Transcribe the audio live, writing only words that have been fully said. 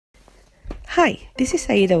Hi, this is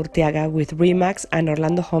Aida Urteaga with Remax and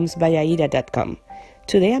OrlandoHomesByAida.com.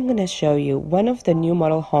 Today I'm going to show you one of the new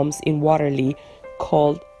model homes in Waterley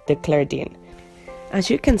called the Claredine. As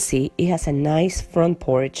you can see, it has a nice front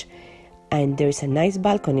porch and there is a nice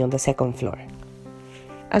balcony on the second floor.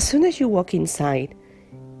 As soon as you walk inside,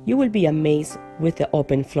 you will be amazed with the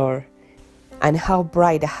open floor and how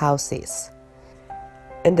bright the house is.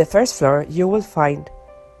 In the first floor, you will find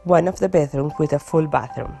one of the bedrooms with a full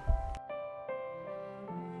bathroom.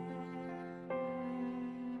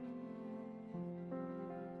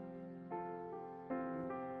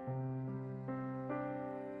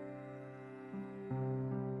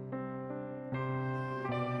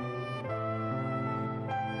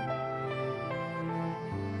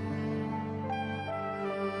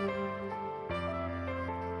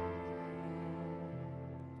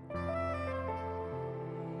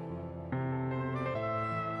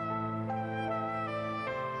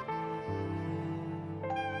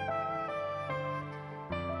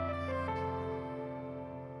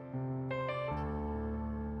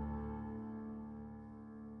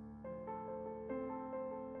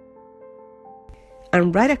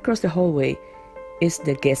 And right across the hallway is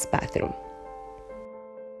the guest bathroom.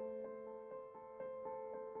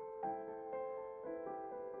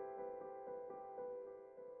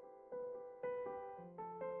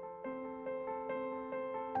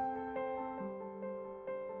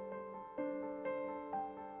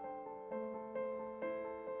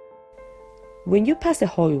 When you pass the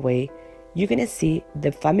hallway, you're gonna see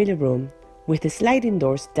the family room with the sliding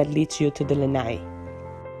doors that leads you to the lanai.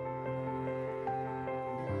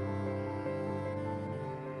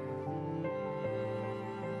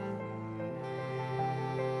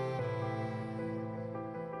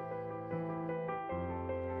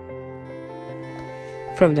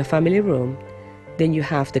 From the family room, then you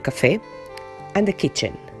have the cafe and the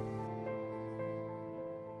kitchen.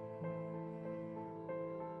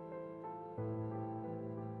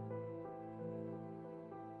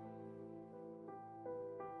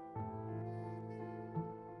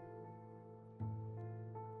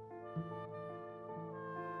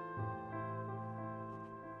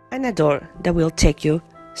 And a door that will take you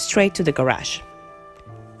straight to the garage.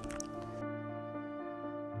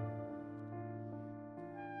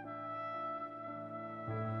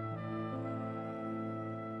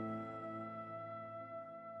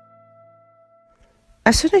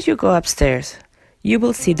 As soon as you go upstairs, you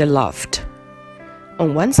will see the loft.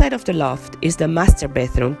 On one side of the loft is the master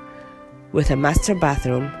bedroom with a master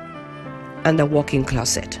bathroom and a walk-in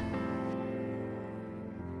closet.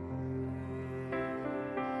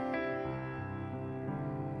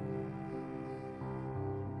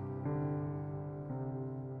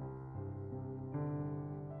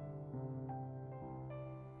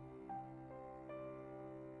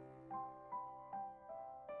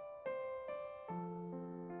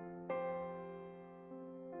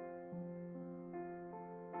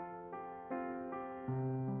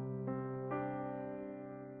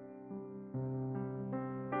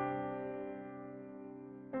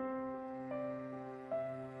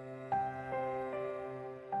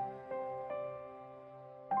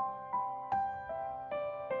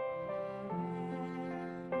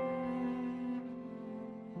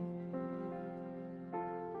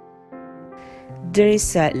 There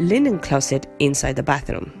is a linen closet inside the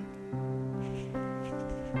bathroom.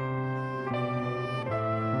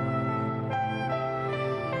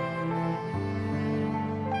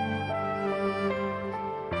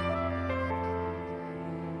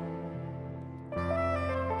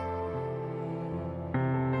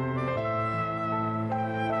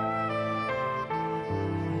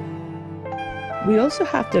 We also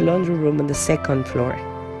have the laundry room on the second floor.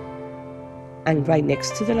 And right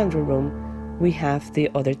next to the laundry room, we have the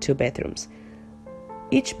other two bedrooms.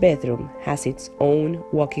 Each bedroom has its own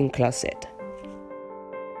walk-in closet.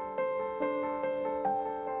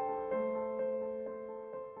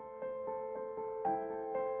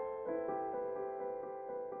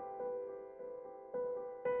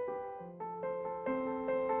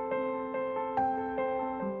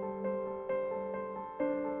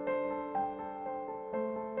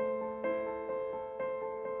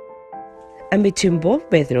 And between both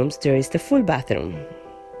bedrooms, there is the full bathroom.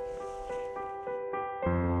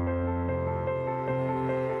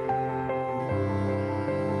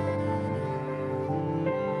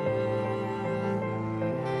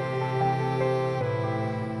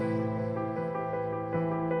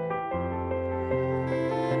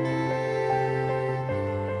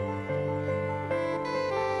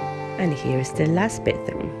 And here's the last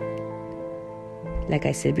bedroom. Like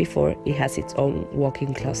I said before, it has its own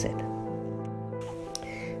walk-in closet.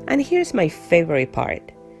 And here's my favorite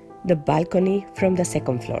part, the balcony from the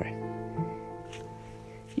second floor.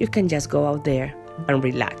 You can just go out there and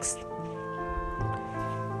relax.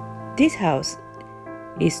 This house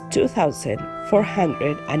is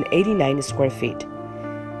 2,489 square feet.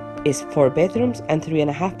 It's 4 bedrooms and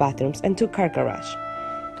 3.5 bathrooms and 2-car garage.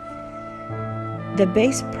 The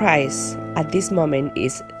base price at this moment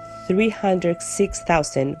is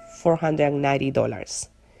 $306,490.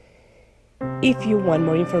 If you want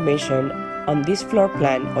more information on this floor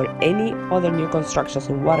plan or any other new constructions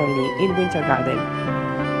in Waterley in Winter Garden,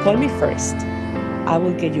 call me first. I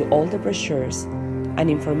will get you all the brochures and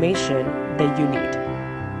information that you need.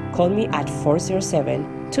 Call me at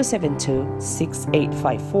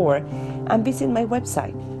 407-272-6854 and visit my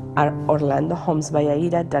website at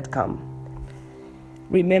orlandohomesbyaida.com.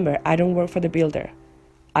 Remember, I don't work for the builder.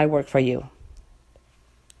 I work for you.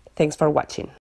 Thanks for watching.